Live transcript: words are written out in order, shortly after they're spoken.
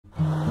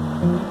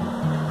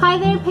Hi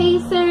there,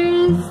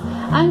 Pacers.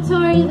 I'm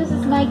Tori. This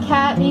is my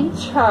cat named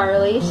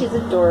Charlie. She's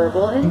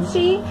adorable, isn't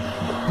she?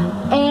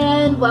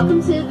 And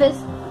welcome to this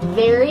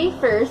very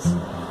first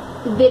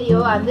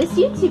video on this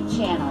YouTube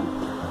channel.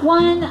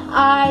 One,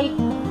 I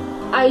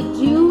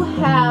do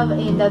have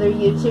another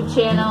YouTube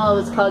channel. It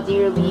was called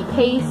Dear Lee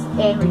Pace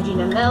and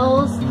Regina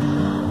Mills.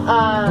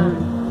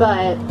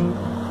 But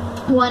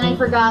one, I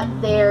forgot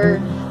their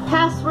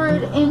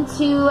password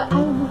into.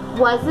 I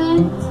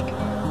wasn't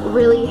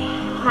really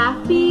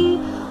happy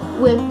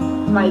with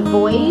my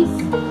voice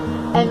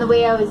and the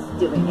way I was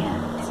doing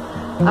it.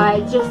 I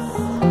just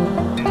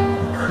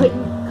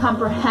couldn't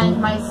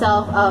comprehend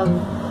myself of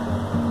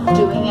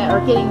doing it or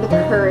getting the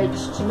courage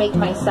to make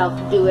myself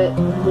do it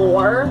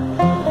more.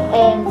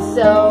 And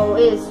so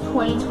it is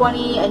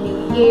 2020, a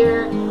new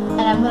year,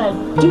 and I'm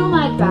going to do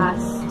my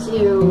best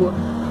to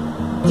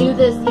do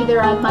this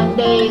either on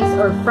Mondays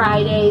or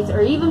Fridays,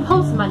 or even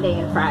post Monday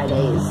and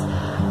Fridays.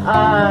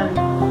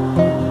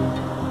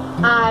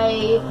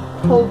 I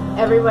hope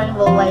everyone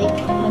will like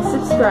and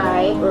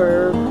subscribe,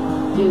 or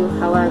do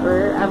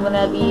however. I'm going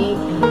to be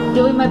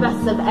doing my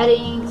best of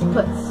editing to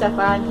put stuff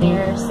on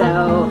here,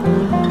 so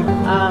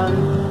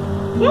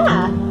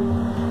yeah.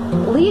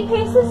 Lee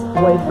Pace's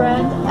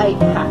boyfriend, I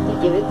have to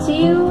give it to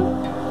you.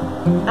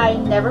 I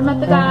never met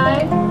the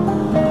guy,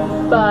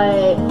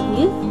 but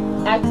he's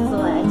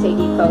excellent at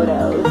taking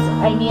photos.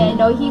 I mean, I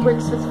know he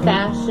works with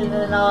fashion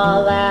and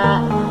all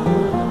that,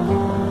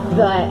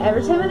 but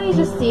every time I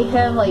just see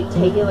him like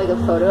taking like a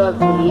photo of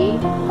Lee,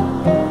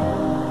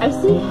 I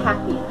see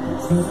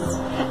happiness.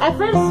 At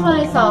first, when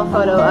I saw a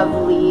photo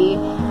of Lee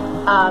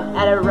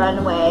at a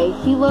runway,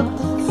 he looked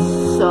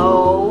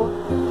so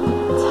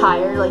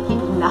tired, like he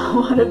did not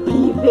want to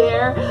be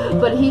there,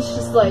 but he's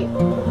just like,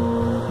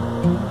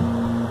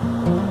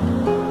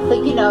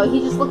 you know,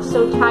 he just looks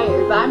so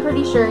tired. But I'm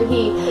pretty sure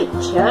he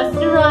just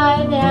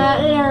arrived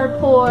at an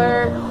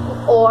airport,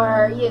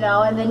 or, you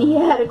know, and then he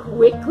had to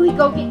quickly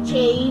go get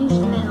changed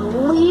and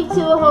then leave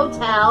to a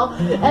hotel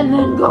and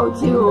then go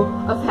to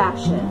a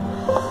fashion.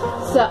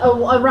 So,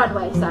 a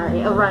runway,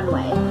 sorry, a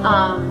runway.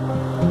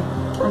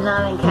 I'm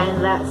not in kind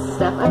of that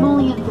stuff. I'm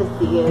only into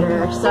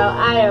theater, so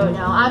I don't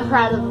know. I'm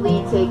proud of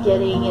Lee to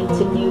getting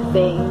into new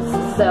things,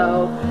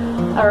 so,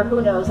 or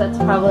who knows, that's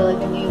probably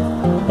like a new,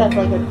 that's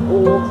like an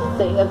old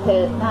thing of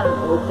his, not an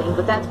old thing,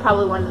 but that's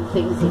probably one of the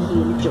things that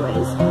he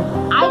enjoys.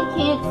 I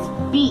can't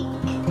speak.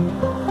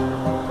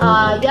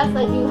 Yes,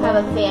 I do have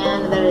a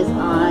fan that is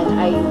on.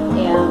 I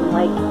am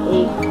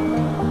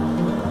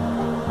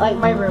like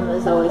my room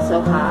is always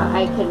so hot.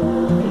 I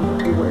couldn't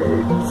think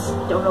words.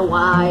 Don't know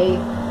why.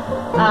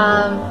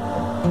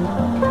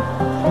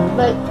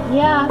 But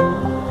yeah.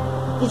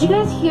 Did you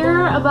guys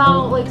hear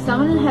about, like,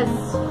 someone has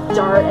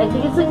I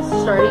think it's like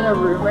starting a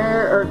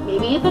rumor, or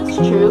maybe if it's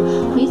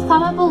true, please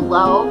comment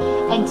below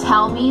and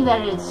tell me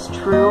that it's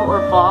true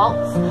or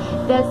false,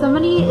 that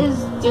somebody is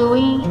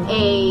doing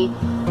a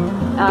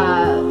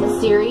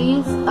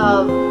series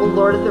of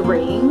Lord of the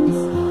Rings,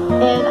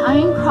 and I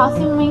am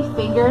crossing my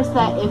fingers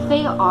that if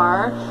they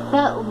are,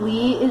 that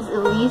Lee is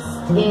at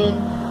least in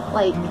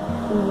like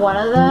one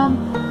of them.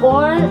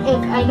 Or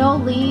if I know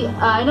Lee,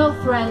 I know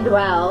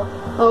Thranduil.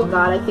 Oh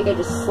god, I think I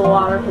just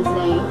slaughtered his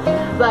name.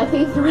 But I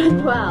think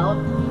Thranduil,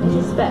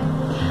 disrespect,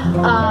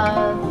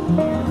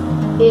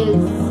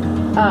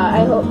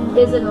 I hope,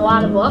 is in a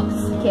lot of books.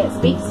 Can't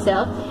speak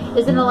still.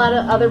 Is in a lot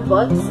of other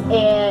books,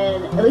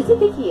 and at least I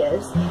think he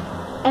is.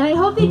 And I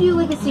hope they do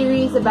like a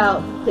series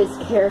about his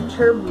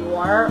character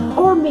more,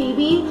 or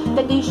maybe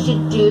that they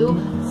should do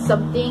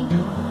something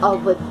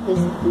with his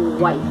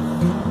wife.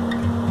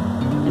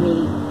 I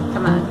mean,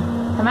 come on,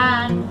 come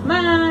on, come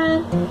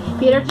on,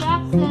 Peter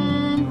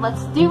Jackson,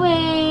 let's do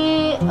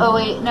it. Oh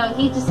wait, no,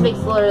 he just makes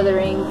Lord of the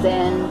Rings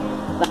and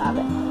The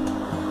Hobbit.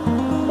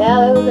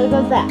 Yeah, there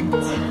goes that.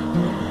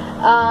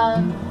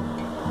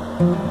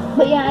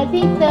 But yeah, I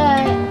think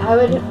that I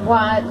would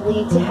want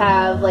Lee to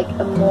have like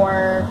a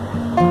more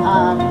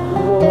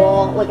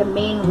role, like a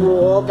main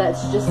role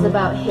that's just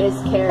about his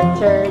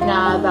character,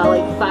 not about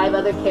like 5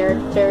 other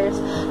characters,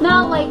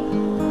 not like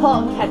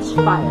Halt and Catch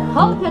Fire.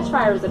 Halt and Catch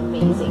Fire was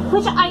amazing,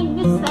 which I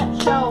missed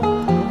that show.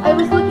 I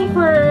was looking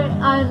for it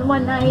on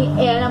one night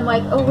and I'm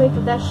like, oh wait,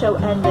 but that show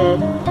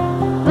ended.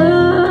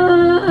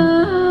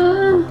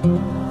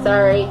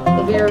 Sorry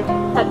if your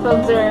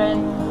headphones are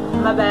in,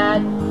 my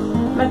bad.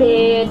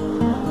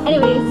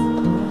 Anyways,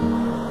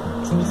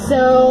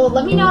 so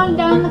let me know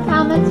down in the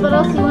comments what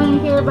else you want to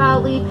hear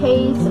about Lee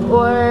Pace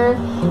or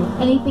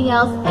anything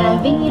else. And I'm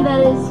thinking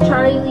that is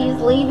Charlie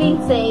Lee's leaving,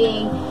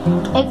 saying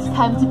it's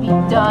time to be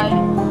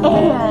done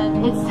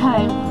and it's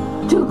time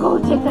to go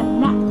take a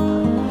nap.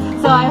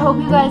 So I hope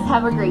you guys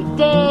have a great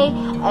day.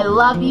 I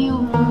love you.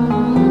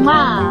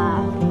 Mwah.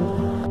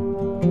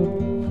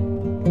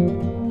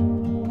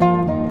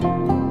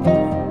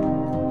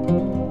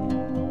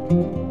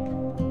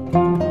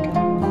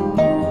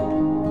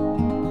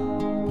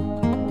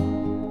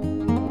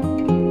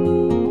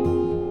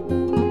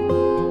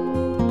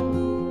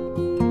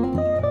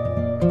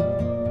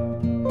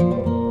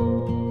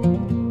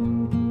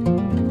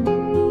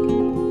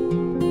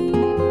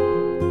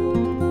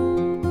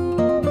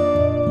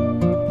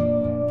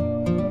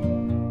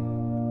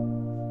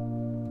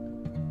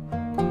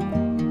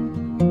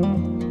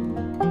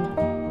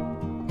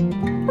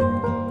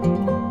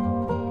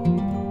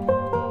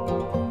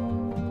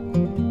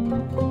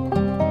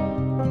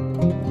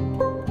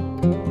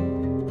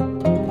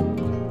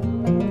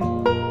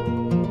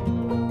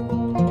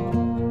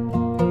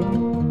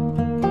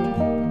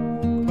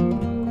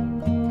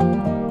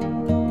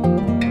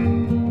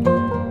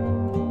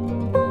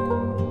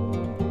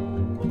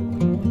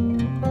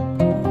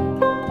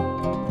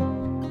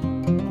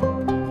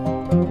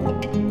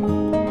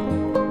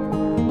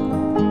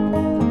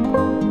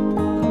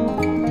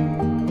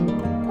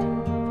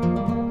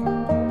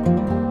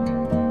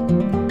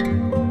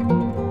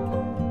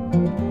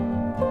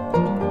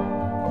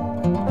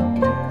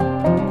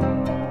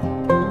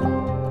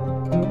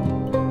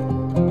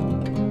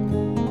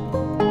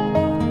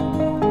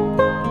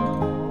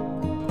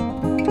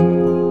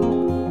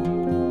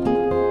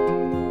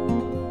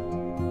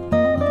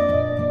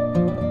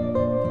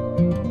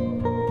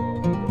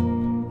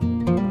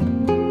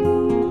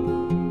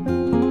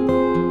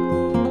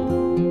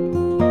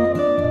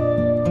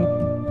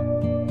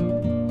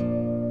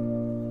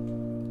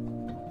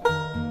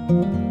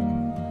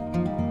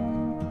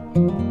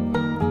 Thank you.